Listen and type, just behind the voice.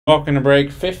Welcome to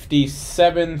break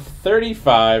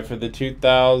 5735 for the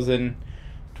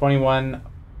 2021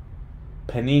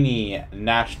 Panini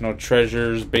National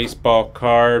Treasures baseball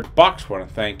card box. I want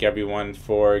to thank everyone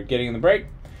for getting in the break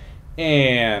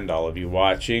and all of you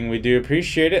watching. We do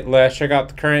appreciate it. Let's check out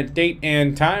the current date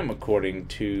and time according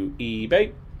to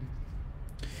eBay.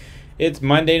 It's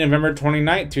Monday, November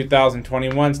 29th,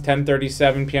 2021. It's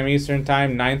 10:37 p.m. Eastern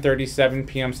Time, 9:37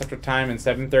 p.m. Central Time, and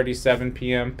 7:37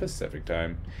 p.m. Pacific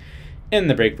Time. In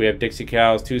the break, we have Dixie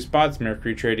Cows 2 spots,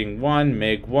 Mercury Trading 1,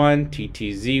 MiG 1,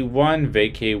 TTZ 1,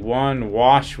 Vacay 1,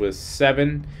 Wash with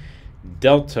 7,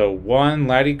 Delta 1,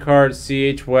 Laddie Cards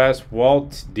CH West,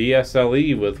 Walt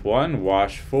DSLE with 1,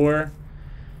 Wash 4,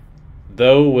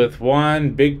 Though with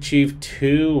 1, Big Chief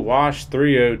 2, Wash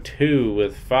 302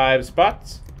 with 5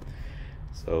 spots.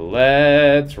 So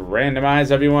let's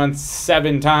randomize everyone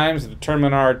 7 times to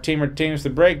determine our team or teams to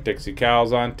break. Dixie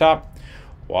Cows on top,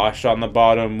 Wash on the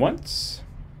bottom once,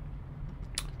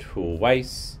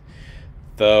 twice,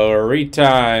 3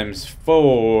 times,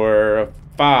 4,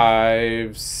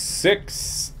 5,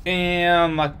 6,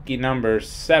 and lucky number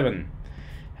 7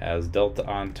 has Delta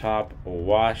on top,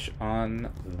 Wash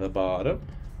on the bottom.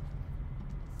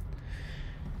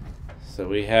 So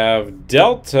we have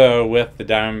Delta with the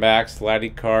Diamondbacks, Laddie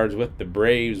Cards with the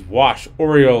Braves, Wash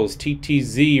Orioles,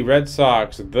 TTZ Red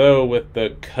Sox, Though with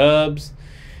the Cubs,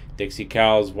 Dixie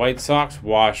Cows White Sox,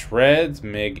 Wash Reds,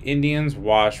 MiG Indians,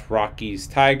 Wash Rockies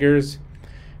Tigers,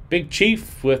 Big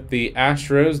Chief with the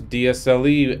Astros,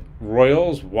 DSLE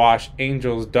Royals, Wash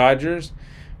Angels Dodgers,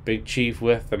 Big Chief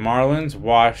with the Marlins,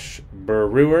 Wash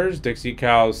Brewers, Dixie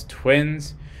Cows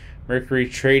Twins, Mercury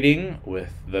Trading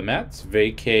with the Mets,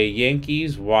 Vacay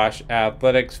Yankees, Wash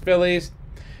Athletics Phillies,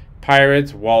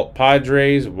 Pirates, Walt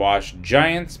Padres, Wash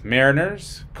Giants,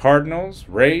 Mariners, Cardinals,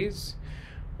 Rays,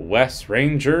 West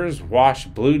Rangers, Wash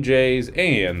Blue Jays,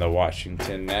 and the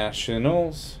Washington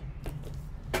Nationals.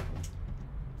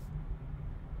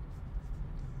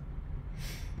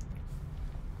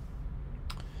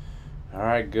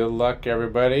 Alright, good luck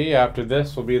everybody. After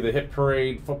this will be the Hit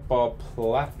Parade Football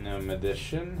Platinum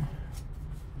Edition.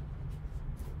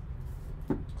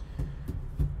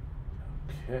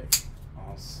 Okay,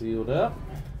 all sealed up.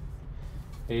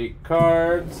 8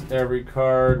 cards. Every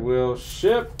card will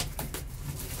ship.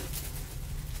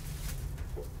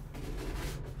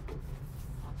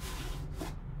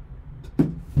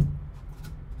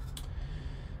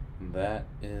 That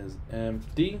is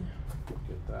empty.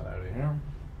 Get that out of here.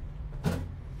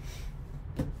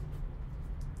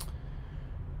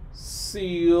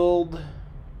 Sealed.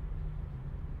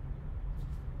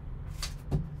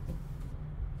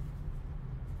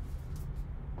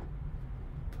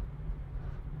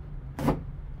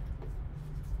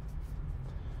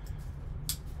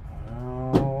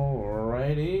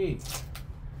 Alrighty.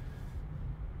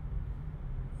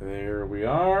 There we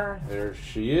are. There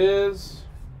she is.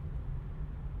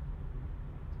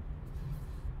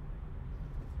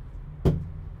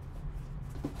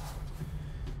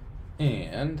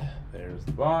 And there's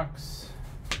the box.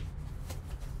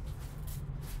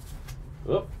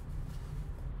 Oop.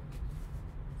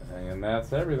 And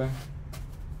that's everything.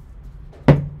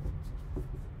 See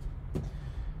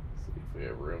if we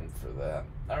have room for that.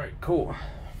 Alright, cool.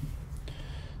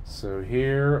 So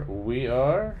here we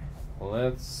are.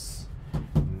 Let's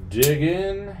dig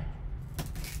in.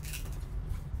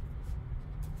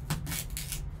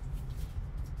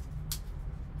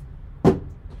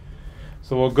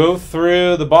 So we'll go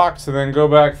through the box and then go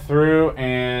back through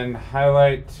and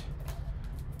highlight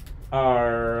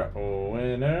our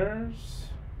winners.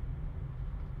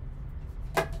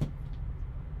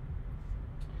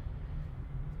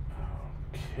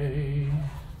 Okay.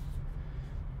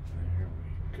 There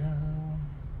we go.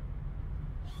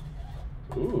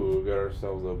 Ooh, got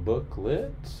ourselves a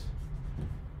booklet.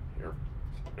 Here.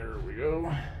 There we go.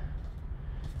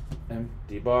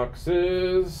 Empty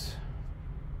boxes.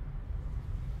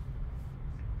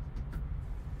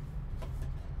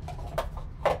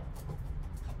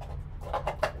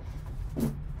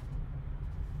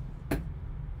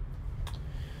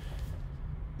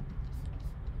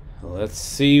 Let's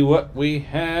see what we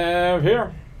have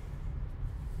here.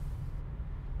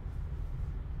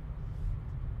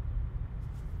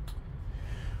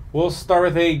 We'll start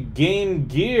with a Game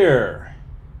Gear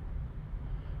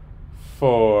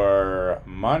for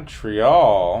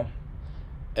Montreal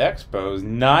Expos,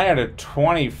 9 out of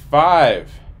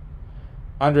 25.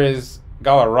 Andres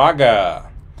Galarraga.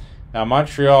 Now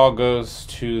Montreal goes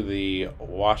to the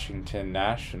Washington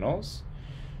Nationals.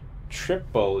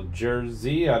 Triple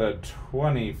jersey out of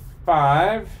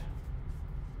 25.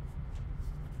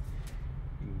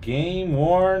 game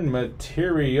worn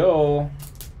material.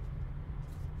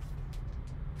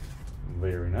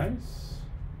 Very nice.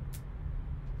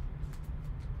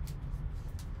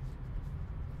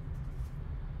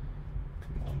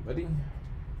 Come on, buddy.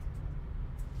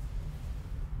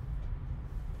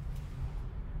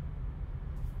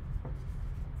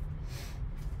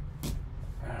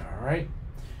 All right.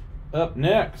 Up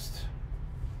next,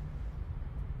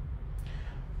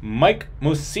 Mike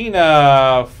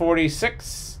Mussina,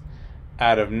 46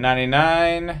 out of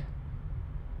 99.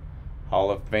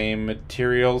 Hall of Fame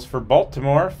materials for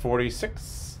Baltimore,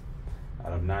 46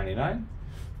 out of 99.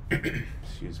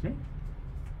 Excuse me.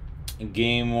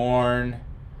 Game worn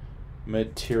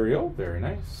material, very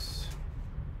nice.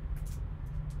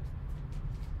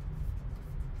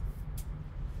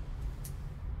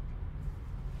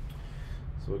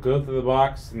 So we'll go through the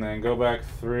box and then go back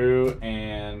through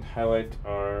and highlight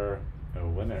our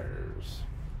winners.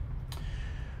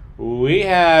 We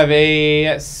have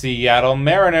a Seattle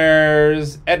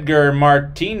Mariners, Edgar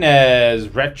Martinez,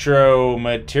 retro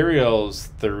materials,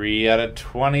 3 out of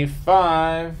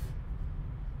 25.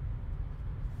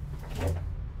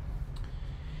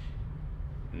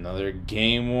 Another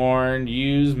game worn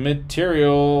used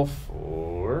material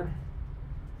for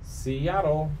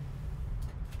Seattle.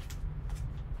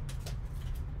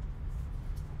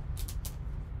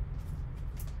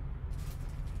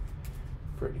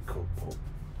 Pretty cool.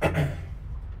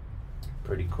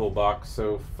 Pretty cool box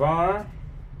so far.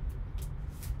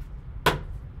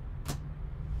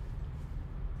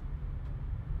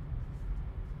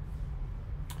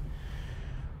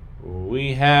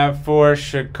 We have for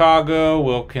Chicago,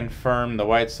 we'll confirm the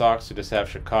White Sox. We just have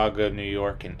Chicago, New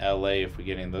York, and LA if we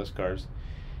get any of those cards.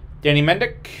 Danny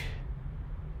Mendick.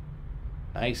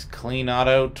 Nice clean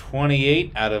auto,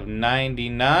 28 out of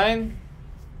 99.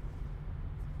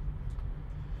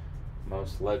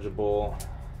 Most legible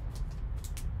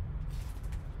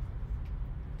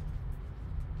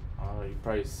auto you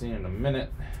probably see in a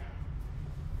minute.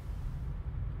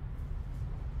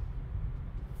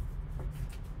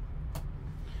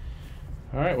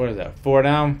 All right, what is that? 4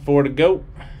 down, 4 to go.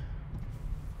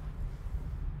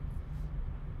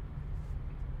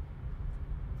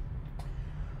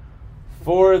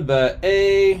 For the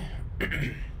A,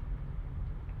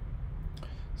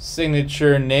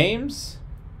 signature names,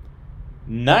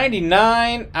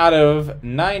 99 out of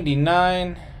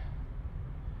 99.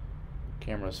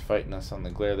 Camera's fighting us on the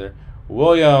glare there.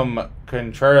 William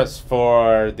Contreras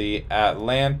for the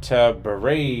Atlanta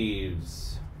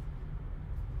Braves.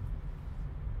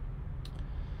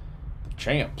 The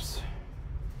champs.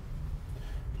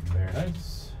 Very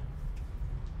nice.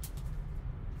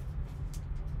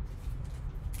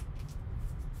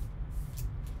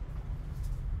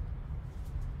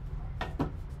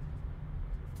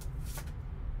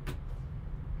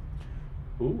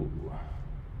 Ooh.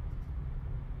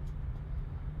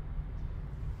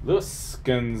 Luis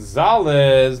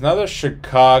Gonzalez, another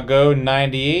Chicago,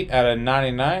 98 out of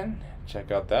 99.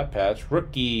 Check out that patch.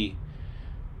 Rookie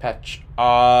patch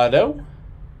auto.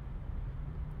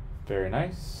 Very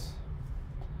nice.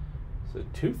 So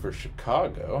 2 for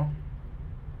Chicago.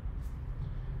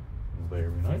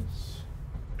 Very nice.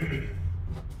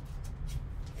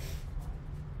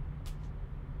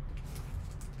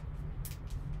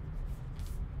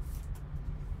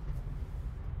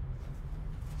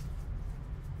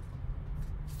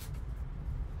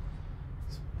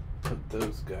 Put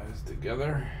those guys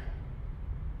together.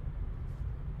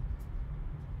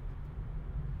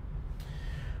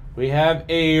 We have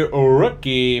a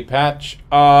rookie patch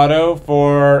auto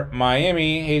for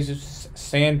Miami, Jesus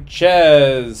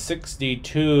Sanchez,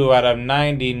 62 out of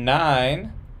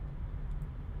 99.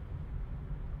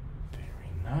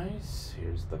 Very nice.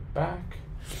 Here's the back.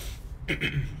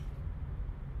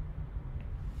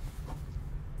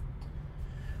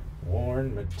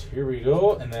 Worn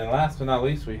material. And then last but not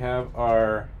least, we have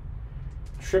our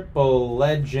Triple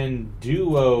Legend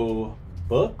Duo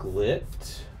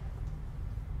booklet.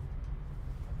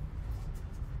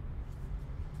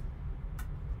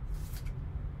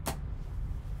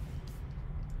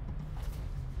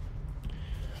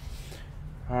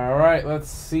 All right, let's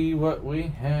see what we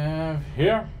have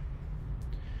here.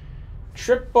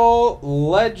 Triple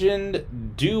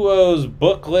Legend Duos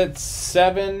booklet,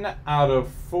 7 out of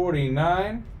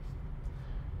 49.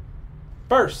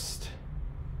 First,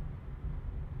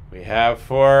 we have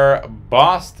for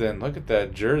Boston. Look at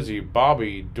that jersey,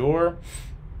 Bobby Doerr.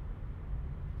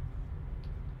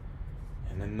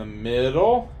 And in the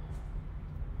middle,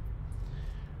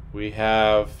 we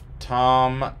have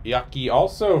Tom Yaki,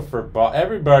 also for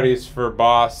everybody's for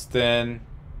Boston.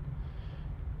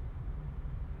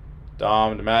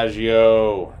 Dom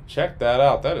DiMaggio. Check that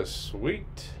out. That is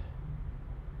sweet.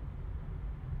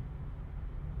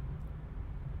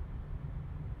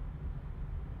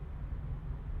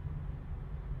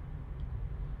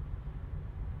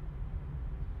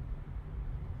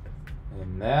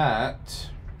 And that,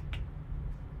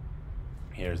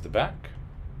 here's the back.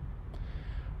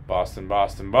 Boston,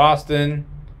 Boston, Boston.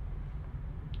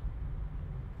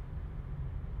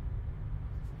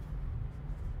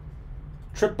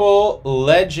 Triple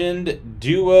Legend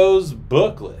Duos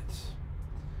booklet.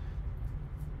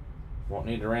 Won't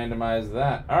need to randomize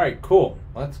that. All right, cool.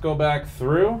 Let's go back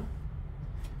through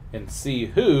and see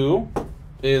who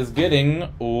is getting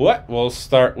what. We'll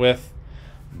start with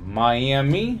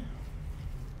Miami.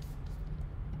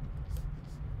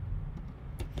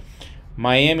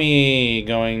 Miami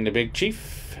going to Big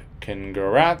Chief.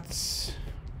 Congrats.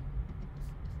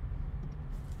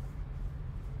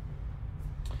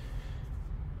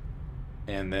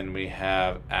 And then we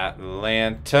have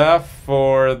Atlanta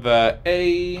for the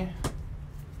A.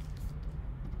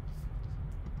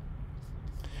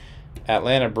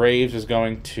 Atlanta Braves is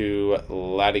going to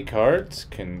Laddie Cards.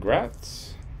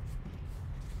 Congrats.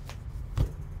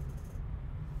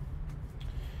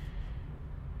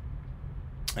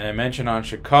 And I mentioned on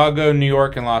Chicago, New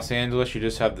York, and Los Angeles, you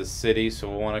just have the city, so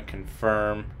we'll want to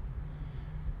confirm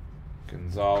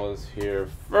Gonzalez here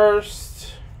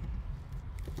first.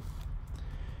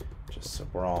 Just so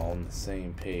we're all on the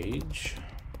same page.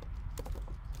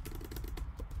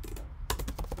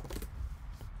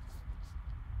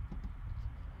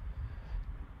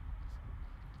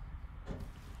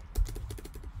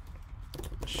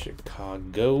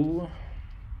 Chicago.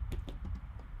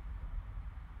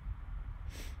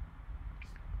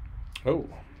 Oh,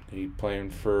 he playing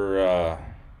for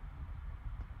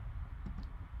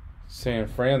San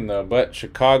Fran though, but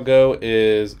Chicago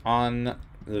is on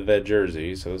the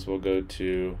jersey, so this will go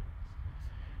to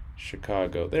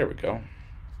Chicago. There we go.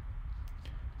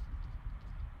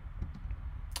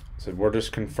 So we're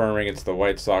just confirming it's the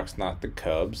White Sox, not the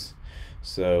Cubs.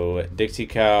 So Dixie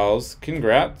Cows,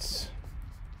 congrats.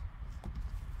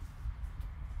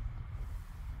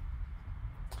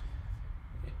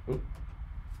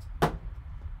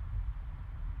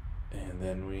 And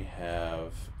then we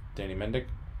have Danny Mendick.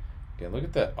 Again, look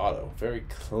at that auto. Very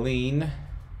clean.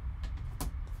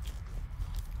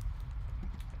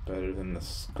 Better than the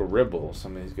scribble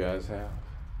some of these guys have.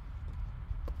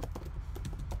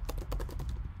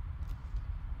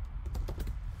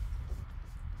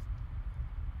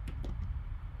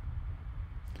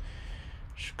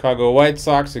 Chicago White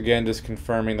Sox, again, just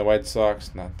confirming the White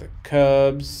Sox, not the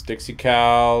Cubs. Dixie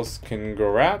Cows,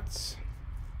 congrats.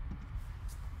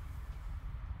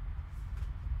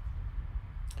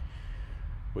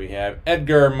 We have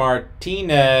Edgar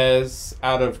Martinez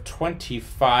out of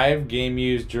 25, game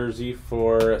used jersey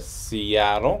for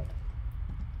Seattle.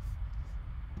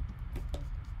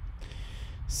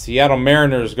 Seattle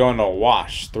Mariners going to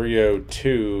Wash,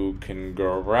 302,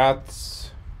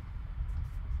 congrats.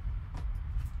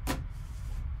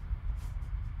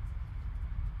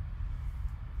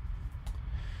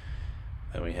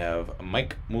 Then we have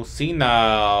Mike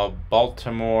Mussina,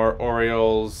 Baltimore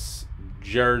Orioles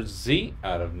jersey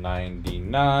out of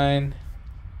 99.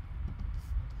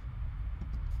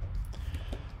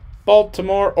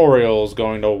 Baltimore Orioles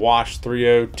going to Wash,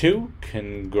 302.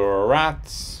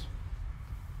 Congrats.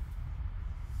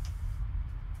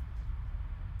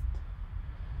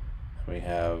 We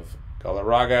have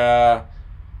Galarraga.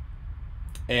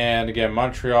 And again,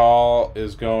 Montreal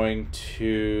is going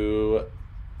to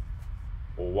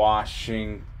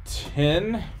Washington.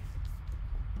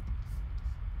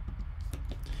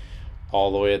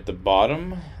 All the way at the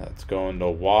bottom, that's going to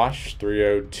Wash,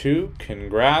 302.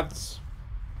 Congrats.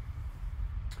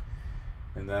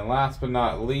 And then last but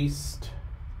not least,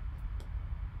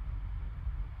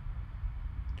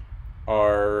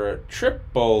 our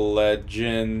Triple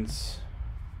Legends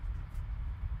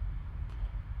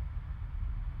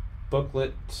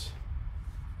booklet.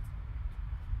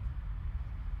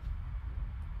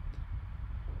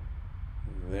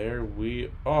 There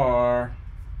we are.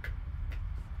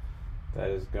 That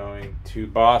is going to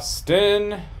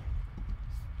Boston.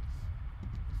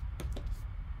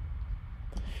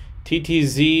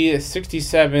 TTZ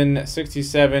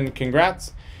 6767,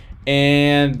 congrats.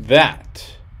 And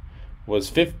that was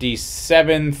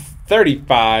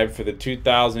 5735 for the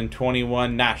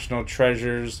 2021 National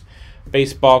Treasures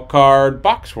baseball card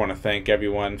box. Want to thank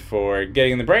everyone for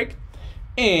getting the break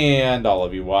and all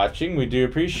of you watching. We do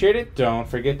appreciate it. Don't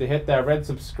forget to hit that red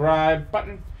subscribe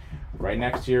button right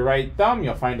next to your right thumb.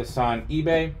 You'll find us on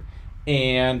eBay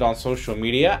and on social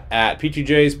media at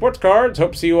P2J Sports Cards.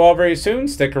 Hope to see you all very soon.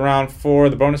 Stick around for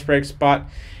the bonus break spot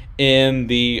in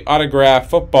the autograph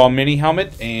football mini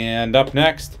helmet. And up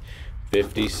next,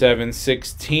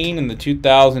 5716 in the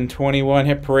 2021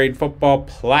 Hit Parade Football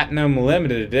Platinum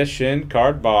Limited Edition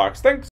card box. Thanks.